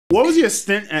What was your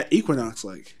stint at Equinox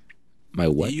like? My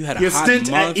what? Yeah, you had a Your hot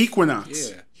stint month. at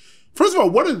Equinox. Yeah. First of all,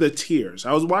 what are the tiers?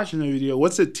 I was watching the video.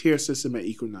 What's the tier system at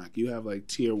Equinox? You have like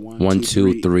tier 1, 1,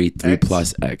 2, 3, 3 X?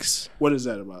 plus X. What is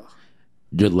that about?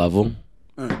 Your level,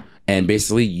 and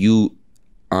basically you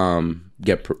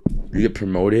get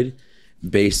promoted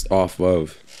based off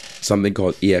of something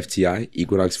called EFTI,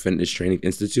 Equinox Fitness Training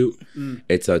Institute.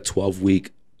 It's a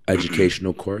 12-week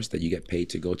educational course that you get paid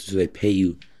to go to. So they pay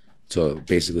you to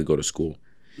basically go to school.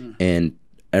 And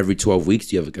every 12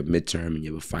 weeks, you have like a midterm and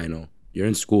you have a final. You're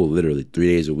in school literally 3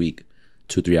 days a week,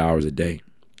 2-3 hours a day,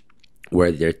 where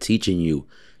they're teaching you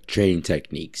training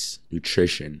techniques,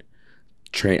 nutrition,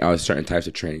 certain types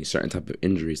of training, certain type of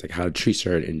injuries, like how to treat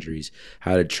certain injuries,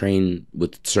 how to train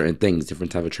with certain things,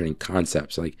 different type of training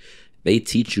concepts. Like they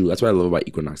teach you. That's what I love about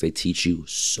Equinox. They teach you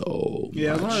so much.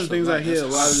 Yeah, one of the things I hear a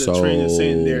lot of the trainers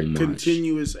saying, they're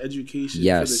continuous education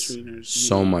for the trainers.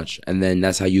 So much. And then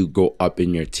that's how you go up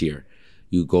in your tier.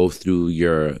 You go through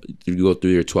your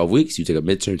 12 weeks, you take a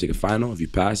midterm, take a final. If you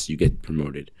pass, you get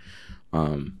promoted.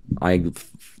 I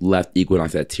left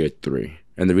Equinox at tier 3.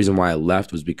 And the reason why I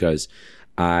left was because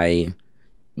I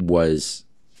was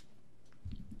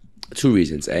 2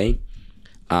 reasons.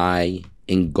 I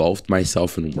engulfed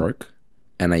myself in work,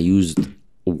 and I used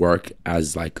work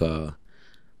as like a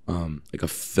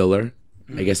filler,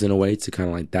 I guess, in a way, to kind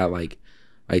of like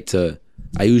that,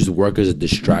 I used work as a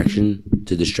distraction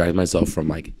to distract myself from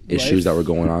like issues that were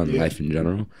going on in life in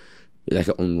general. That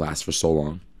could only last for so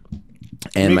long.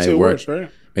 And makes my it work worse, right?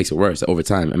 makes it worse over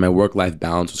time. And my work-life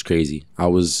balance was crazy. I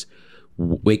was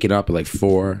waking up at like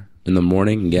 4 in the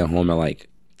morning and getting home at like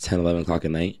 10, 11 o'clock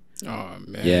at night. Oh,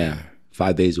 man. Yeah.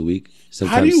 5 days a week.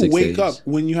 Sometimes How do you 6 wake days. up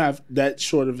when you have that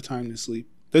short of a time to sleep?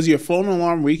 Does your phone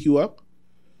alarm wake you up?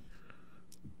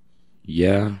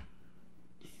 Yeah.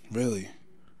 Really?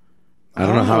 I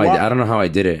don't know how I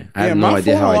did it. I have no my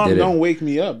idea phone how I alarm did it. don't wake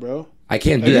me up, bro. I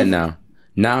can't do that now.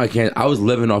 Now I can't. I was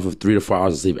living off of 3 to 4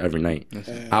 hours of sleep every night.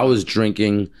 I was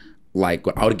drinking, like,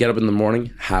 I would get up in the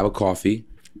morning, have a coffee,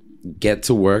 get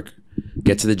to work,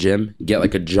 get to the gym, get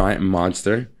like a giant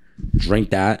Monster, drink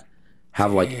that,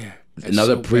 have like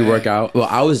another pre-workout. Well,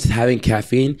 I was having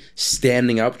caffeine,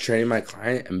 standing up, training my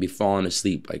client, and be falling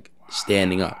asleep, like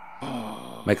standing up.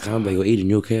 My client would be like, "Yo, Adrian,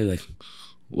 you okay?" Like,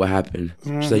 what happened?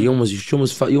 She's like, you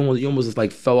almost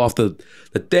like fell off the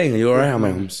thing. Are you all right? I'm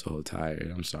like, I'm so tired.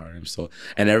 I'm sorry.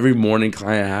 And every morning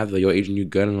client I have like, yo, Adrian, you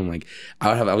good? And I'm like,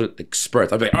 I would like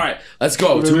spurts. I'd be like, all right, let's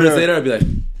go. 2 minutes later, I'd be like,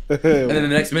 and then the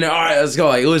next minute, all right, let's go.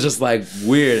 Like, it was just like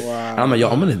weird. And I'm like, yo,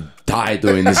 I'm gonna die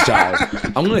doing this job.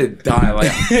 I'm gonna die.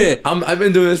 Like, I've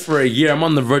been doing this for a year. I'm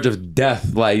on the verge of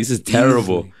death. Like, this is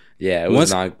terrible. Yeah, it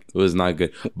was not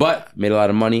good. But made a lot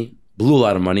of money, blew a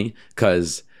lot of money,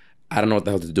 because I don't know what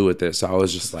the hell to do with it. So I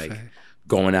was just like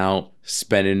going out,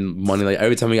 spending money. Like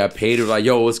every time we got paid, we were like,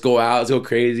 yo, let's go out, let's go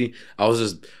crazy. I was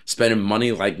just spending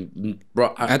money like,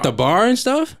 bro. At the bar and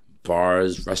stuff?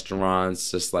 Bars,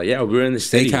 restaurants, just like, yeah, we were in the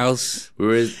city. Steakhouse.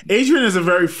 Adrian is a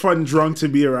very fun drunk to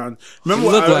be around. Remember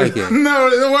He looked like it.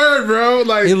 No, the word, bro.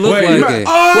 Like, He looked like it. when we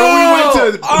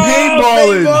went to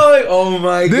paintballing. Oh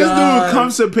my This god. dude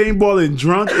comes to paintballing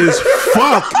drunk as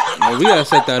fuck. Man, we gotta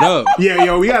set that up. Yeah,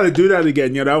 yo, we got to do that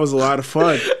again. Yo, that was a lot of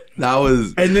fun. That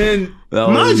was. And then,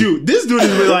 mind you, this dude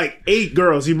is with like 8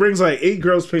 girls. He brings like 8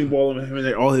 girls paintballing with him and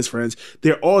they're all his friends.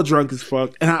 They're all drunk as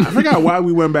fuck. And I forgot why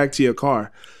we went back to your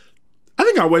car. I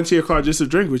think I went to your car just to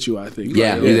drink with you, I think.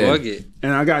 Yeah, we did.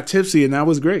 And I got tipsy and that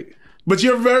was great. But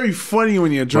you're very funny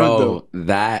when you're drunk,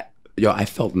 though. I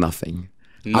felt nothing.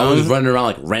 I was running around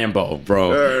like Rambo,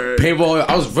 bro. Paintball,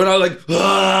 I was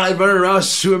running around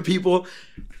shooting people.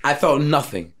 I felt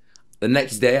nothing. The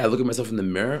next day, I look at myself in the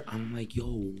mirror. I'm like, yo,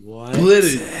 what?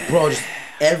 Bro, just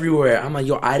everywhere. I'm like,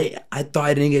 yo, I thought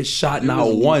I didn't get shot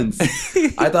not once.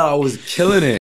 I thought I was killing it.